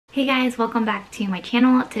Hey guys, welcome back to my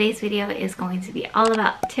channel. Today's video is going to be all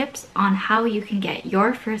about tips on how you can get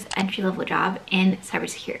your first entry-level job in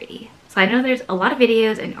cybersecurity. So I know there's a lot of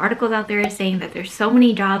videos and articles out there saying that there's so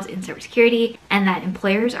many jobs in cybersecurity and that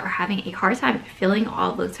employers are having a hard time filling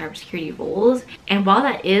all those cybersecurity roles. And while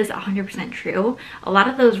that is 100% true, a lot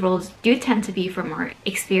of those roles do tend to be for more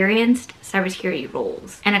experienced cybersecurity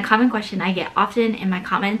roles. And a common question I get often in my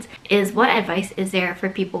comments is, what advice is there for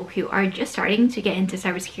people who are just starting to get into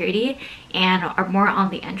cybersecurity and are more on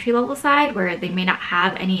the entry-level side where they may not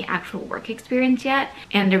have any actual work experience yet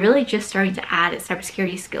and they're really just starting to add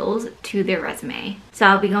cybersecurity skills to their resume. So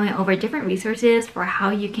I'll be going over different resources for how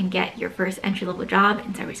you can get your first entry-level job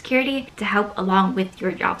in cybersecurity to help along with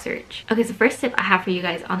your job search. Okay, so first tip I have for you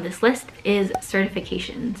guys on this list is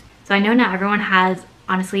certifications. So I know not everyone has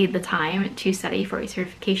honestly the time to study for a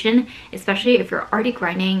certification, especially if you're already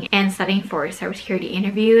grinding and studying for cybersecurity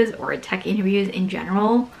interviews or tech interviews in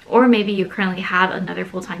general, or maybe you currently have another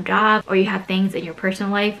full-time job, or you have things in your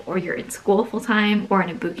personal life, or you're in school full-time or in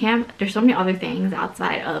a boot camp. There's so many other things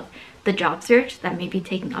outside of the job search that may be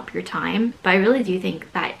taking up your time, but I really do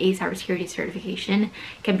think that a cybersecurity certification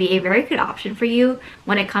can be a very good option for you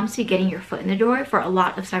when it comes to getting your foot in the door for a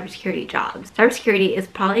lot of cybersecurity jobs. Cybersecurity is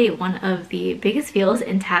probably one of the biggest fields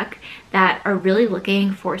in tech that are really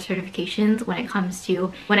looking for certifications when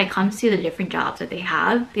it comes to the different jobs that they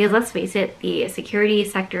have, because let's face it, the security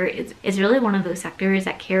sector is really one of those sectors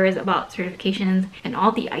that cares about certifications and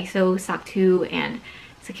all the ISO, SOC 2, and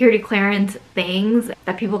security clearance things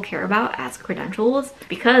that people care about as credentials,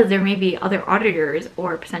 because there may be other auditors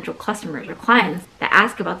or potential customers or clients that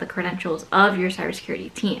ask about the credentials of your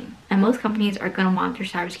cybersecurity team. And most companies are going to want their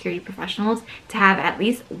cybersecurity professionals to have at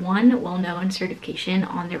least one well-known certification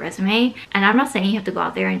on their resume. And I'm not saying you have to go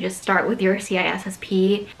out there and just start with your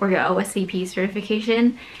CISSP or your OSCP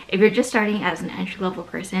certification. If you're just starting as an entry-level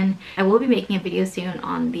person, I will be making a video soon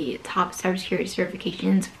on the top cybersecurity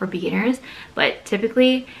certifications for beginners, but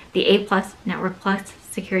typically the A+, Network Plus,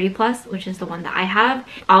 Security Plus, which is the one that I have.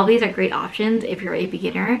 All these are great options if you're a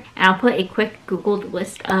beginner, and I'll put a quick Googled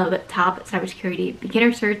list of top cybersecurity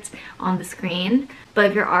beginner certs on the screen. But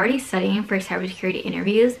if you're already studying for cybersecurity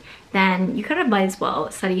interviews, then you kind of might as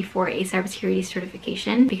well study for a cybersecurity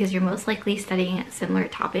certification, because you're most likely studying similar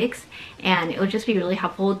topics, and it will just be really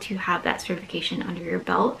helpful to have that certification under your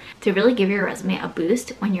belt to really give your resume a boost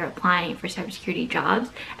when you're applying for cybersecurity jobs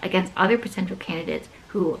against other potential candidates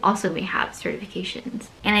who also may have certifications.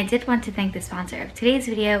 And I did want to thank the sponsor of today's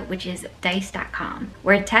video, which is Dice.com,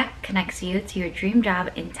 where tech connects you to your dream job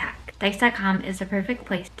in tech. Dice.com is the perfect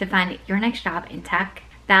place to find your next job in tech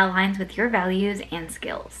that aligns with your values and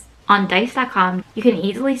skills. On Dice.com, you can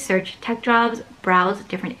easily search tech jobs, browse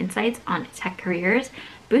different insights on tech careers,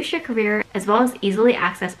 boost your career, as well as easily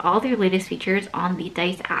access all their latest features on the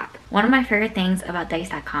Dice app. One of my favorite things about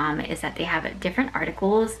Dice.com is that they have different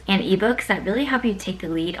articles and ebooks that really help you take the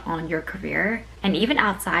lead on your career. And even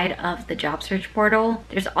outside of the job search portal,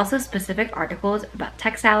 there's also specific articles about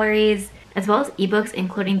tech salaries, as well as ebooks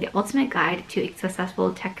including the ultimate guide to a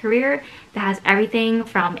successful tech career that has everything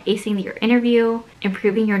from acing your interview,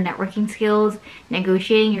 improving your networking skills,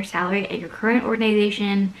 negotiating your salary at your current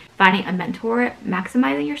organization, finding a mentor,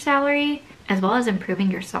 maximizing your salary, as well as improving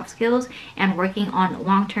your soft skills and working on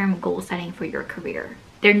long-term goal setting for your career.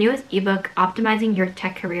 Their newest ebook, Optimizing Your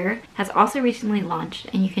Tech Career, has also recently launched,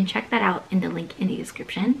 and you can check that out in the link in the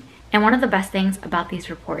description. And one of the best things about these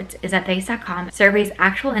reports is that Dice.com surveys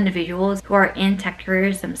actual individuals who are in tech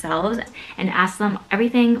careers themselves and asks them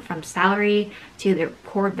everything from salary to their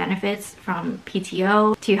core benefits, from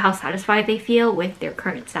PTO to how satisfied they feel with their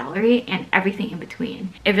current salary, and everything in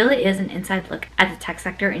between. It really is an inside look at the tech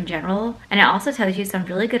sector in general, and it also tells you some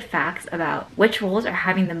really good facts about which roles are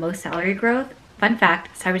having the most salary growth. Fun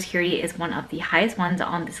fact, cybersecurity is one of the highest ones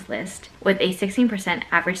on this list, with a 16%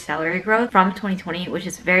 average salary growth from 2020, which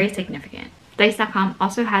is very significant. Dice.com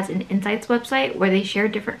also has an insights website where they share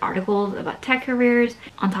different articles about tech careers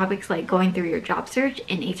on topics like going through your job search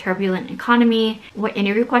in a turbulent economy, what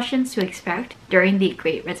interview questions to expect during the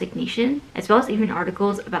Great Resignation, as well as even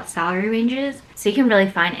articles about salary ranges. So you can really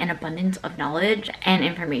find an abundance of knowledge and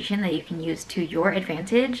information that you can use to your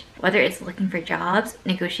advantage, whether it's looking for jobs,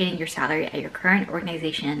 negotiating your salary at your current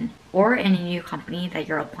organization, or in a new company that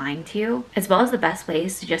you're applying to, as well as the best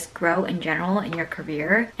ways to just grow in general in your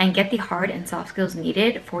career and get the hard and soft skills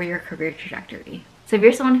needed for your career trajectory. So if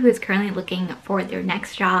you're someone who is currently looking for their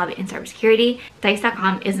next job in cybersecurity,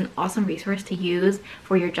 Dice.com is an awesome resource to use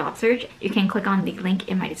for your job search. You can click on the link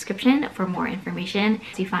in my description for more information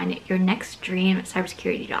to find your next dream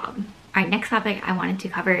cybersecurity job. All right, next topic I wanted to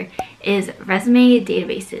cover is resume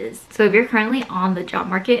databases. So if you're currently on the job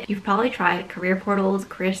market, you've probably tried career portals,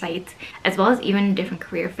 career sites, as well as even different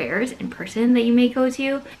career fairs in person that you may go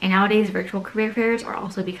to. And nowadays, virtual career fairs are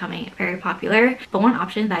also becoming very popular. But one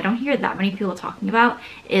option that I don't hear that many people talking about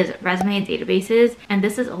is resume databases. And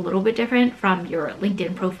this is a little bit different from your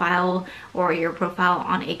LinkedIn profile or your profile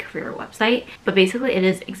on a career website. But basically, it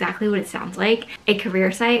is exactly what it sounds like. A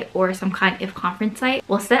career site or some kind of conference site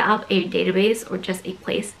will set up a database or just a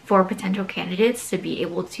place for potential candidates to be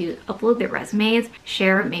able to upload their resumes,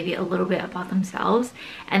 share maybe a little bit about themselves,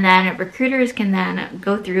 and then recruiters can then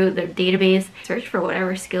go through their database, search for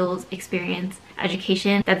whatever skills, experience,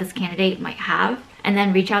 education that this candidate might have, and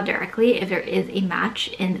then reach out directly if there is a match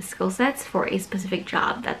in skill sets for a specific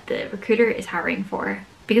job that the recruiter is hiring for.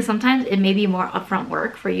 Because sometimes it may be more upfront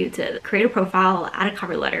work for you to create a profile, add a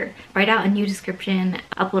cover letter, write out a new description,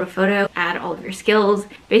 upload a photo, add all of your skills,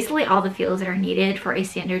 basically all the fields that are needed for a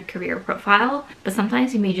standard career profile. But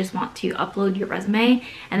sometimes you may just want to upload your resume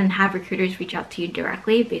and then have recruiters reach out to you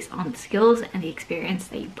directly based on the skills and the experience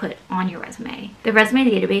that you put on your resume. The resume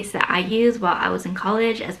database that I used while I was in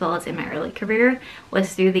college as well as in my early career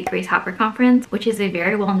was through the Grace Hopper Conference, which is a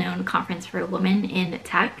very well-known conference for women in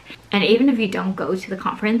tech. And even if you don't go to the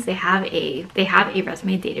conference, they have a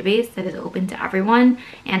resume database that is open to everyone,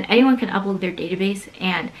 and anyone can upload their database,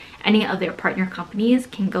 and any of their partner companies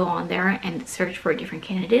can go on there and search for different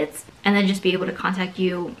candidates and then just be able to contact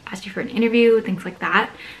you, ask you for an interview, things like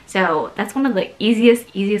that. So that's one of the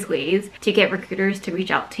easiest ways to get recruiters to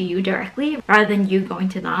reach out to you directly rather than you going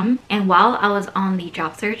to them. And while I was on the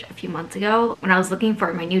job search a few months ago, when I was looking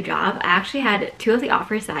for my new job, I actually had 2 of the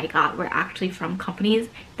offers that I got were actually from companies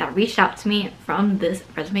that reached out to me from this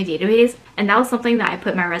resume database. And that was something that I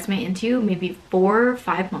put my resume into maybe 4 or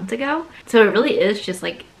 5 months ago. So it really is just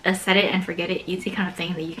like a set it and forget it easy kind of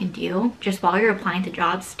thing that you can do just while you're applying to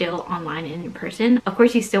jobs still online and in person. Of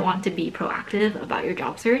course, you still want to be proactive about your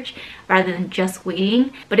job search rather than just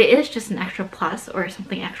waiting, but it is just an extra plus or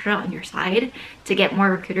something extra on your side to get more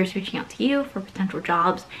recruiters reaching out to you for potential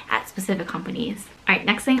jobs at specific companies. All right,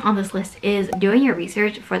 next thing on this list is doing your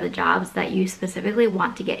research for the jobs that you specifically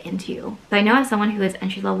want to get into. So I know as someone who is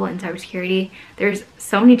entry level in cybersecurity, there's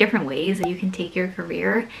so many different ways that you can take your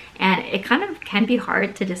career, and it kind of can be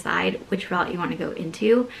hard to decide which route you want to go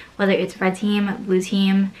into, whether it's red team, blue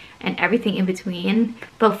team, and everything in between.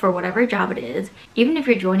 But for whatever job it is, even if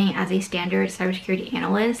you're joining as a standard cybersecurity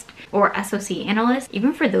analyst or SOC analyst,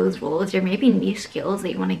 even for those roles, there may be niche skills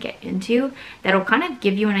that you want to get into that'll kind of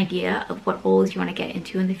give you an idea of what roles you want to get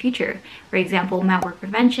into in the future. For example, malware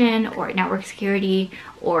prevention or network security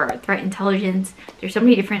or threat intelligence. There's so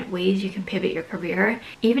many different ways you can pivot your career,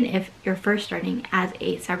 even if you're first starting as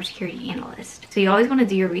a cybersecurity analyst. So you always want to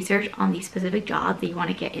do your research on the specific job that you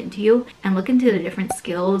want to get into and look into the different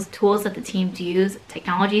skills, tools that the teams use,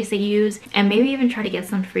 technologies they use, and maybe even try to get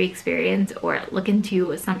some free experience or look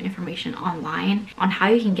into some information online on how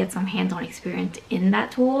you can get some hands-on experience in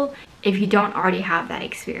that tool if you don't already have that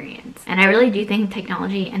experience. And I really do think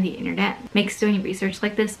technology and the internet makes doing research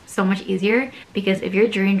like this so much easier, because if your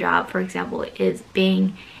dream job, for example, is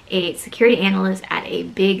being a security analyst at a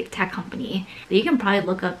big tech company, you can probably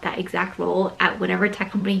look up that exact role at whatever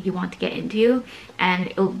tech company you want to get into, and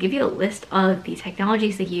it will give you a list of the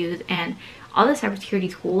technologies they use and all the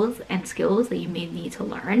cybersecurity tools and skills that you may need to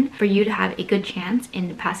learn for you to have a good chance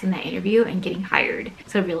in passing that interview and getting hired.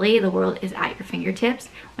 So really, the world is at your fingertips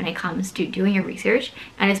when it comes to doing your research,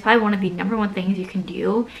 and it's probably one of the #1 things you can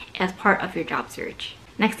do as part of your job search.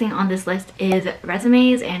 Next thing on this list is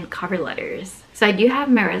resumes and cover letters. So I do have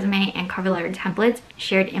my resume and cover letter templates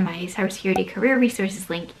shared in my cybersecurity career resources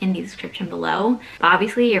link in the description below. But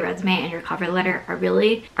obviously your resume and your cover letter are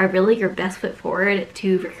really your best foot forward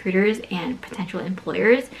to recruiters and potential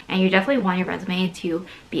employers. And you definitely want your resume to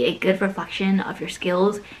be a good reflection of your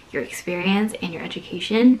skills, your experience, and your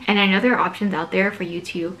education. And I know there are options out there for you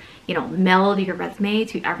to, meld your resume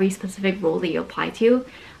to every specific role that you apply to.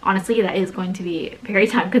 Honestly, that is going to be very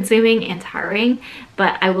time consuming and tiring,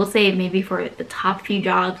 but I will say maybe for the top few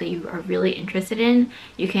jobs that you are really interested in,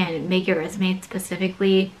 you can make your resume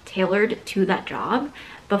specifically tailored to that job.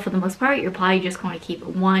 But for the most part, you're probably just going to keep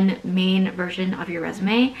one main version of your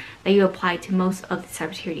resume that you apply to most of the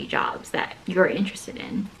cybersecurity jobs that you're interested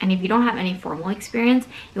in. And if you don't have any formal experience,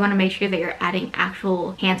 you want to make sure that you're adding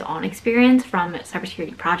actual hands-on experience from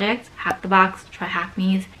cybersecurity projects, Hack the Box, Try Hack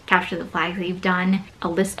Me's, capture the flags that you've done, a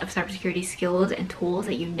list of cybersecurity skills and tools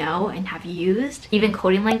that you know and have used, even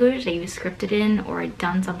coding language that you've scripted in or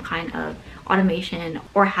done some kind of automation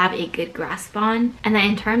or have a good grasp on. And then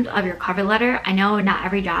in terms of your cover letter, I know not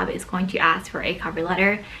every job is going to ask for a cover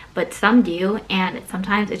letter, but some do, and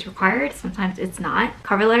sometimes it's required, sometimes it's not.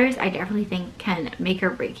 Cover letters I definitely think can make or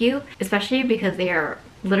break you, especially because they are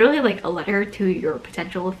literally like a letter to your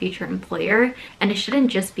potential future employer, and it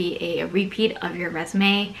shouldn't just be a repeat of your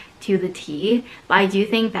resume to the T, but I do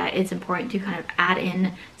think that it's important to kind of add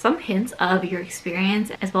in some hints of your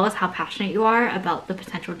experience as well as how passionate you are about the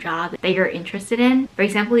potential job that you're interested in. For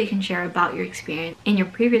example, you can share about your experience in your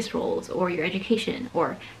previous roles or your education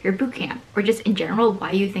or your bootcamp, or just in general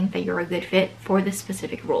why you think that you're a good fit for this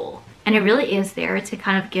specific role. And it really is there to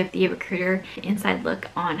kind of give the recruiter an inside look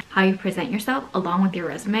on how you present yourself along with your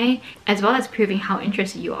resume, as well as proving how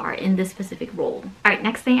interested you are in this specific role. All right,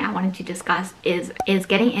 next thing I wanted to discuss is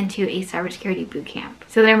getting into a cybersecurity bootcamp.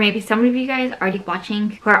 So there may be some of you guys already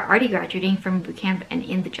watching who are already graduating from bootcamp and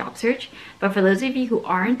in the job search, but for those of you who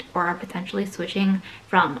aren't or are potentially switching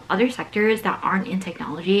from other sectors that aren't in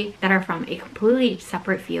technology, that are from a completely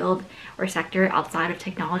separate field or sector outside of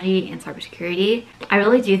technology and cybersecurity, I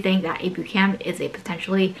really do think that a bootcamp is a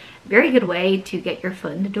potentially very good way to get your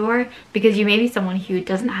foot in the door, because you may be someone who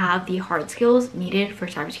doesn't have the hard skills needed for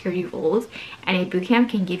cybersecurity roles, and a bootcamp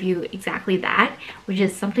can give you exactly that, which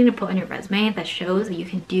is something to put on your resume that shows that you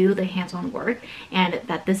can do the hands-on work and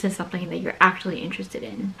that this is something that you're actually interested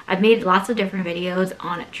in. I've made lots of different videos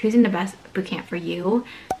on choosing the best bootcamp for you,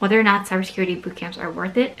 whether or not cybersecurity bootcamps are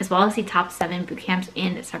worth it, as well as the top 7 bootcamps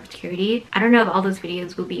in cybersecurity. I don't know if all those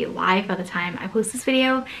videos will be live by the time I post this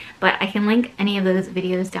video, but I can link any of those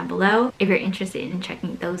videos down below if you're interested in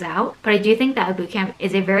checking those out. But I do think that a bootcamp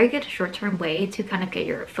is a very good short-term way to kind of get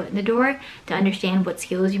your foot in the door, to understand what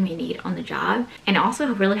skills you may need on the job, and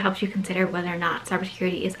also really helps you consider whether or not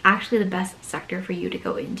cybersecurity is actually the best sector for you to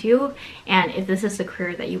go into, and if this is the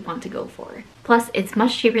career that you want to go for. Plus, it's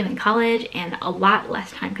much cheaper than college and a lot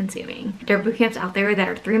less time consuming. There are bootcamps out there that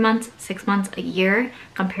are 3 months, 6 months, a year,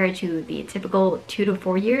 compared to the typical 2 to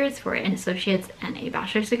 4 years for an associate's and a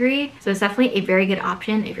bachelor's degree. So it's definitely a very good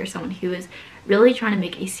option if you're someone who is really trying to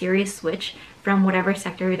make a serious switch from whatever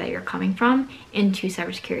sector that you're coming from into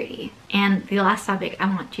cybersecurity. And the last topic I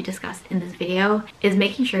want to discuss in this video is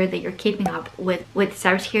making sure that you're keeping up with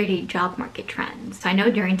cybersecurity job market trends. So I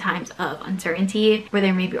know during times of uncertainty, where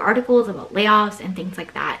there may be articles about layoffs and things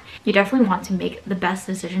like that, you definitely want to make the best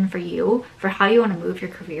decision for you for how you want to move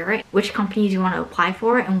your career, which companies you want to apply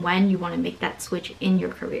for, and when you want to make that switch in your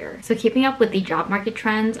career. So keeping up with the job market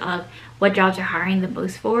trends of what jobs are hiring the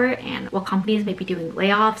most for, and what companies may be doing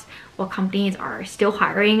layoffs, what companies are still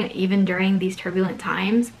hiring even during these turbulent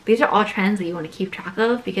times. These are all trends that you want to keep track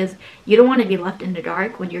of, because you don't want to be left in the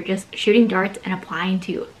dark when you're just shooting darts and applying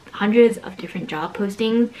to hundreds of different job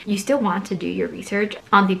postings. You still want to do your research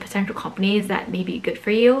on the potential companies that may be good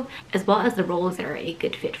for you, as well as the roles that are a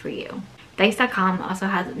good fit for you. Dice.com also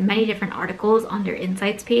has many different articles on their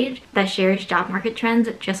insights page that shares job market trends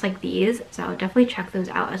just like these, so definitely check those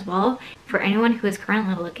out as well for anyone who is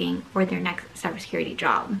currently looking for their next cybersecurity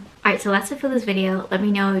job. Alright, so that's it for this video. Let me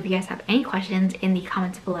know if you guys have any questions in the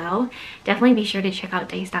comments below. Definitely be sure to check out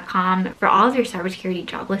Dice.com for all of your cybersecurity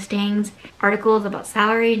job listings, articles about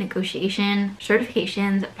salary, negotiation,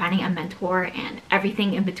 certifications, finding a mentor, and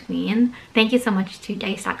everything in between. Thank you so much to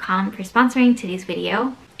Dice.com for sponsoring today's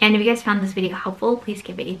video. And if you guys found this video helpful, please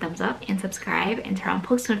give it a thumbs up and subscribe and turn on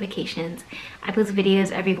post notifications. I post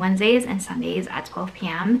videos every Wednesdays and Sundays at 12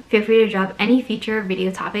 p.m. Feel free to drop any future video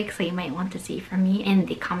topics that you might want to see from me in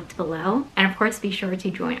the comments below. And of course, be sure to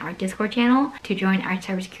join our Discord channel to join our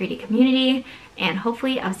cybersecurity community. And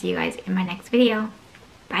hopefully I'll see you guys in my next video.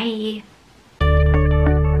 Bye!